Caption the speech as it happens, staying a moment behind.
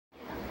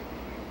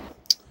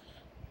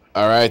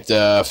All right,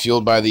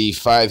 fueled by the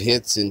 5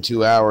 hits in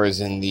 2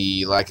 hours and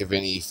the lack of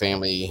any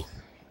family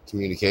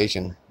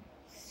communication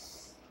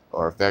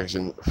or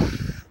affection,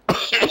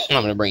 I'm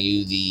going to bring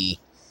you the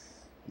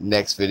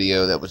next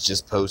video that was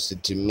just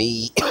posted to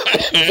me.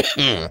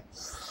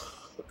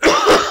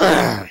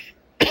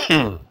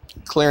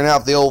 Clearing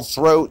out the old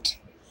throat.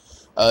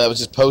 That was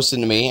just posted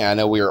to me. I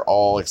know we are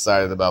all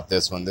excited about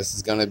this one. This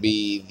is going to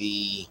be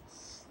the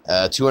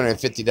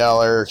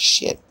 $250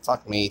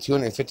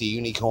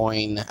 250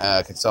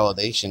 Unicoin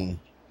consolidation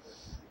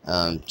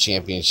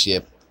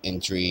championship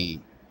entry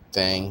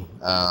thing.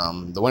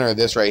 The winner of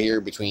this right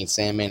here between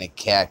Sandman and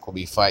Cack will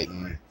be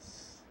fighting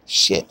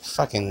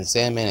fucking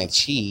Sandman and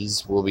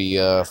Cheese will be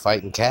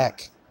fighting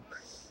Cack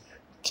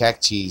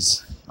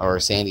Cheese or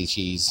Sandy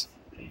Cheese,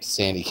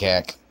 Sandy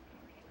Cack.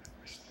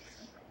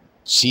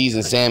 Cheese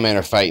and Sandman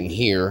are fighting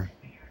here,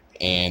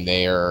 and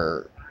they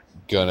are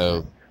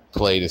gonna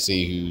play to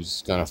see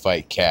who's gonna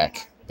fight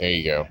Cack. There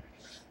you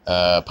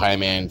go. Pie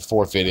Man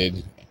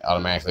forfeited,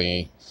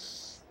 automatically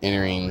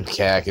entering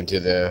Cack into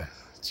the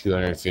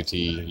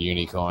 250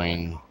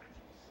 Unicoin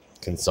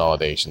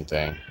consolidation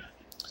thing.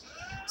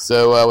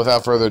 So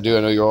without further ado,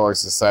 I know you're all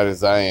as excited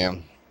as I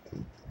am.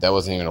 That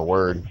wasn't even a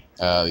word.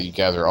 You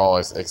guys are all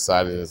as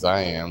excited as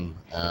I am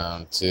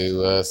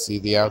to see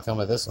the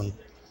outcome of this one.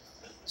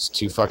 It's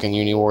two fucking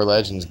Uni-War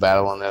legends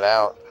battling it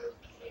out.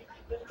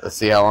 Let's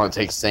see how long it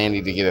takes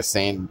Sandy to get a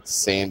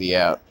Sandy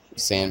out.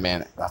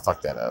 Sandman. I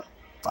fucked that up.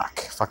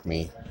 Fuck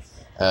me.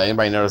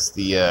 Anybody notice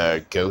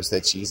the ghost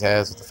that Cheese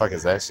has? What the fuck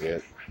is that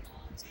shit?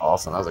 It's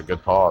awesome. That was a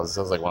good pause.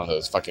 That was like one of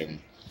those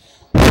fucking...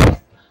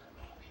 That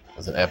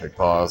was an epic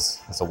pause.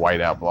 It's a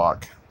whiteout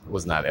block. It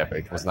was not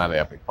epic. It was not an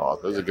epic pause.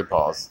 But it was a good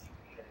pause.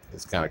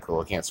 It's kind of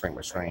cool. I can't string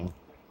my string.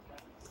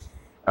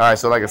 Alright,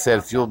 so like I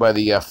said, fueled by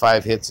the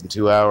 5 hits in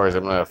 2 hours,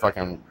 I'm going to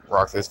fucking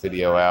rock this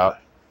video out.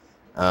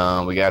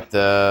 We got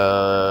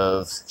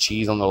the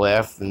Cheese on the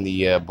left in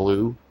the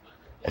blue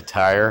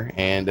attire,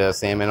 and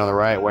Sandman on the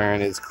right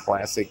wearing his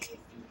classic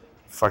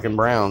fucking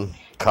brown,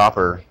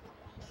 copper.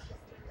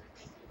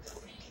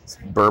 It's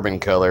bourbon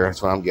color.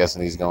 That's what I'm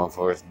guessing he's going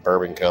for. It's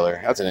bourbon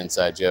color. That's an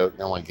inside joke.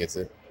 No one gets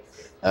it.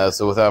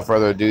 So without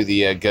further ado,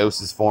 the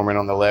ghost is forming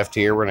on the left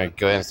here. We're going to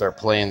go ahead and start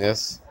playing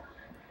this.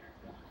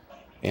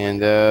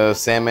 And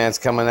Sandman's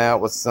coming out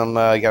with some,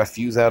 got a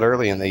fuse out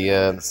early in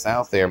the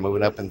south there,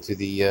 moving up into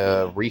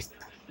the reef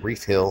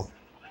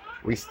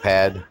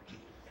pad,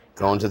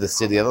 going to the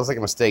city. That looks like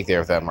a mistake there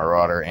with that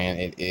Marauder, and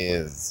it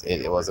is.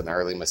 It was an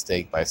early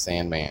mistake by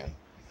Sandman.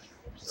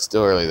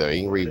 Still early, though.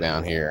 He can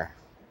rebound here.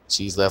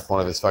 Cheese left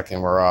one of his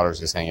fucking Marauders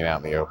just hanging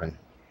out in the open.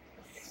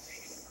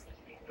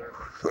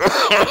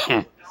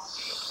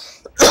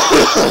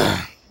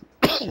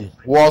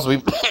 Walls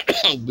we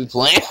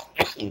playing.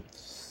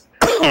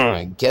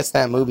 Guess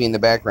that movie in the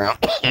background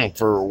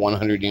for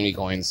 100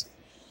 Unicoins.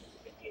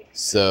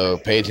 So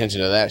pay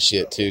attention to that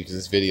shit too, because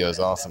this video is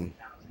awesome.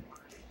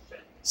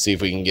 See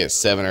if we can get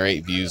 7 or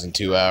 8 views in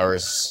 2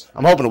 hours.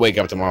 I'm hoping to wake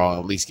up tomorrow and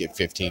at least get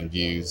 15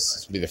 views.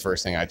 This will be the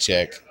first thing I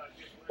check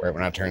right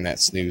when I turn that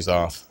snooze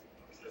off.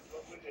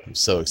 I'm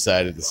so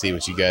excited to see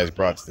what you guys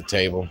brought to the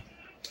table.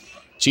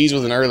 Cheese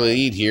with an early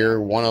lead here,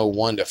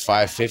 101 to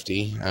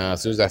 550.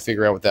 As soon as I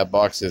figure out what that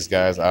box is,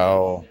 guys,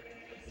 I'll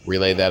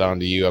relay that on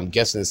to you. I'm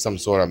guessing it's some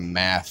sort of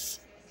math,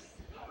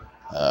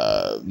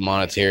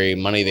 monetary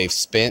money they've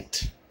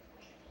spent,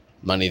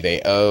 money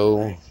they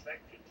owe.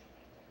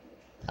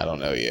 I don't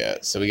know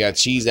yet. So we got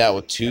Cheese out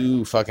with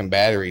 2 fucking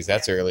batteries.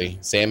 That's early.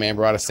 Sandman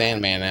brought a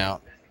Sandman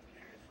out,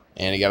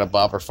 and he got a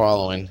bopper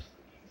following.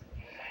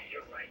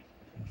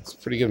 It's a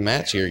pretty good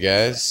match here,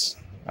 guys.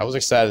 I was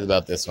excited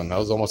about this one. I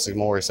was almost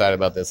more excited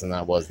about this than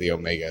I was the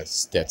Omega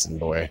Stetson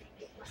boy.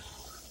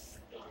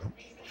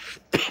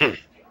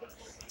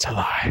 It's a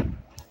lie.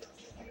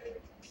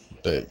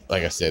 But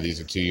like I said,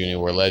 these are 2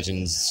 Uni-War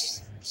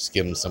legends. Just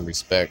give them some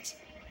respect.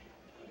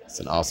 It's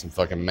an awesome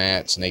fucking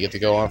match, and they get to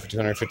go on for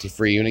 250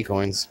 free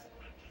Unicoins.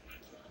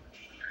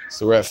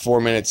 So we're at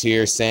 4 minutes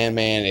here.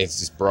 Sandman has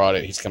just brought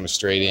it. He's coming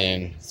straight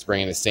in. He's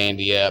bringing the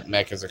Sandy up.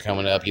 Mechas are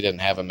coming up. He doesn't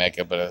have a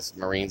mecha, but his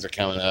Marines are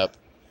coming up.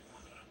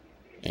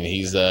 And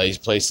he's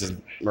placed his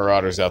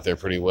Marauders out there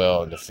pretty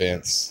well in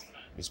defense.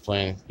 He's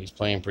playing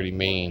pretty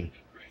mean.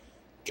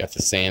 Got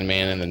the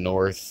Sandman in the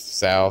north,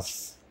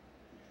 south.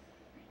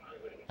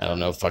 I don't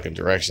know fucking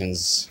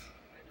directions.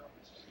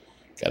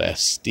 Got a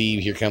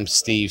Steve. Here comes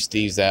Steve.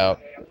 Steve's out.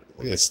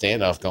 Look at the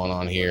standoff going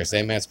on here.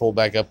 Sandman's pulled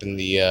back up in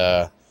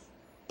the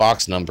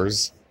box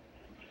numbers.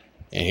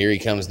 And here he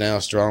comes now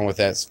strong with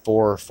that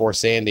 4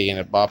 Sandy and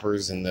it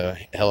boppers and the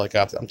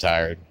helicopter. I'm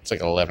tired. It's like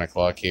 11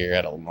 o'clock here. I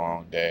had a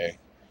long day.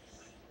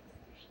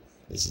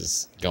 This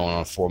is going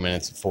on 4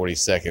 minutes and 40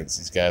 seconds.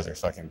 These guys are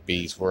fucking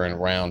beasts. We're in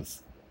round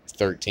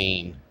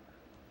 13.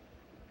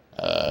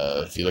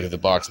 If you look at the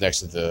box next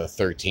to the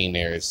 13,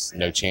 there's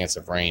no chance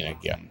of rain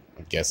again.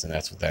 I'm guessing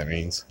that's what that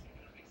means.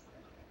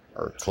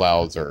 Or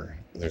clouds, or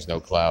there's no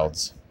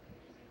clouds.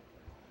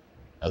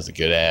 That was a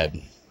good ad.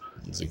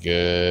 It was a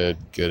good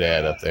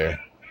ad up there.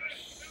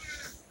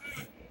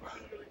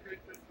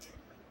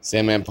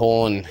 Sandman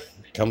pulling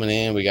coming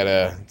in. We got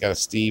a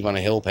Steve on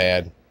a hill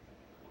pad.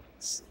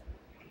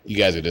 You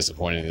guys are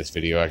disappointed in this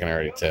video. I can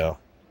already tell.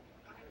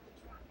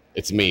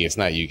 It's me. It's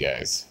not you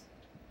guys.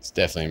 It's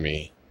definitely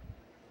me.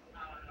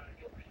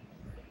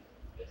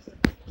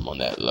 I'm on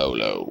that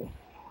low.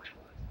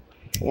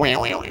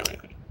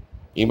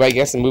 Anybody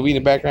guess the movie in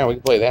the background? We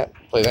can play that.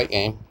 Play that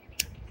game.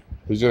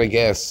 Who's gonna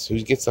guess? Who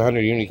gets the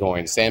 100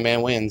 unicorns?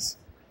 Sandman wins.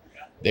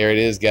 There it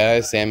is,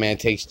 guys. Sandman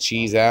takes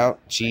Cheese out.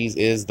 Cheese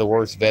is the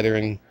worst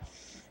veteran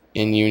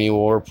in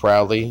Uni-War,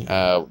 proudly.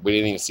 We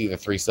didn't even see the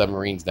 3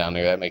 submarines down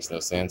there. That makes no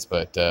sense,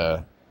 but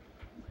there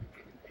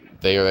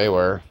they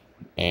were.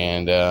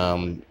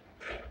 And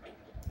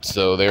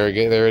so there it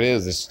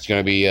is. It's going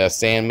to be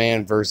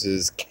Sandman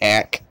versus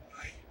CAC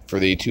for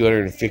the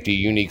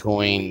 250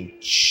 Unicoin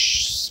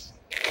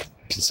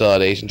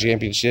Consolidation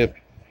Championship.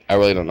 I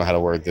really don't know how to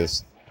word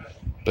this,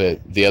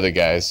 but the other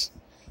guys.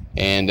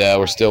 And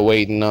we're still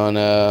waiting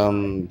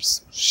on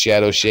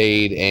Shadow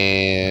Shade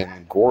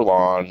and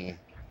Gorlon,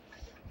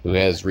 who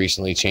has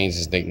recently changed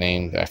his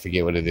nickname. I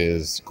forget what it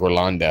is.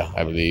 Gorlanda,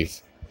 I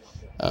believe.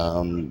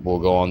 We'll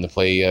go on to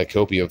play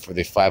Copia for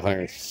the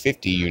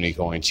 550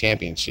 Unicoin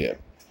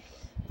Championship.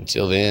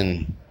 Until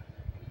then,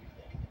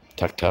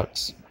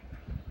 tucks.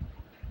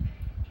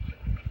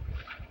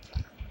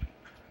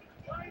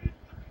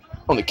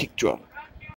 On the kick drum.